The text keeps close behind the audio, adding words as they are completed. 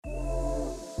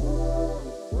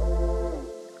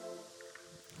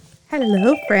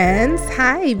Hello friends,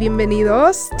 hi,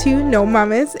 bienvenidos to No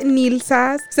Mames,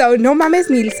 Nilza. So No Mames,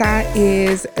 Nilza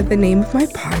is the name of my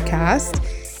podcast,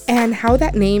 and how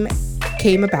that name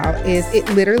came about is it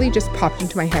literally just popped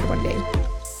into my head one day.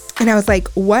 And I was like,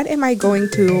 what am I going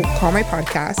to call my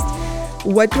podcast?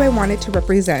 What do I want it to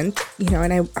represent?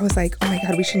 And I was like, oh my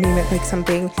God, we should name it like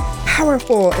something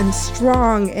powerful and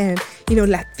strong and,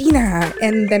 Latina.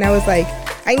 And then I was like,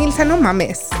 ay, Nilza, no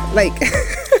mames. Like,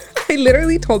 I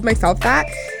literally told myself that,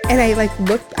 and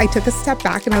I took a step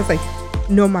back and I was like,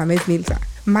 no mames, Nilza.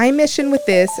 My mission with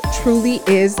this truly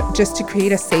is just to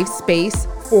create a safe space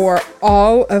for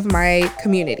all of my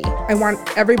community. I want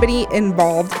everybody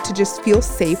involved to just feel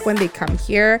safe when they come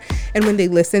here and when they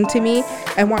listen to me.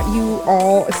 I want you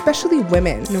all, especially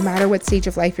women, no matter what stage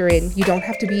of life you're in, you don't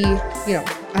have to be,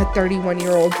 a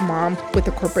 31-year-old mom with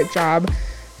a corporate job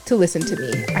to listen to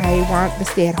me. I want the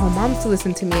stay-at-home moms to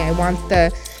listen to me. I want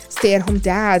the stay-at-home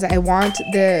dads. I want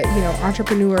the,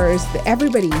 entrepreneurs,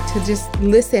 everybody to just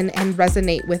listen and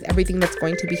resonate with everything that's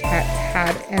going to be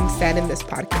had and said in this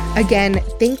podcast. Again,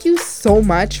 thank you so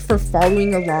much for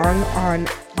following along on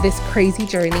this crazy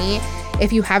journey.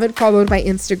 If you haven't followed my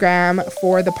Instagram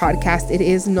for the podcast, it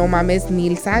is No Mames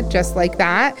Nilza, just like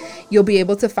that. You'll be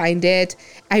able to find it.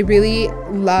 I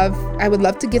would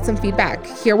love to get some feedback,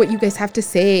 hear what you guys have to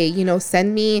say,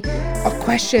 send me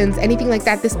questions, anything like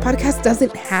that. This podcast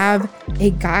doesn't have a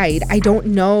guide. I don't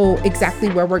know exactly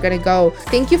where we're going to go.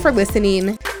 Thank you for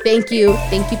listening. Thank you.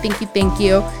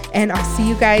 And I'll see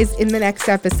you guys in the next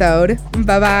episode.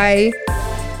 Bye-bye.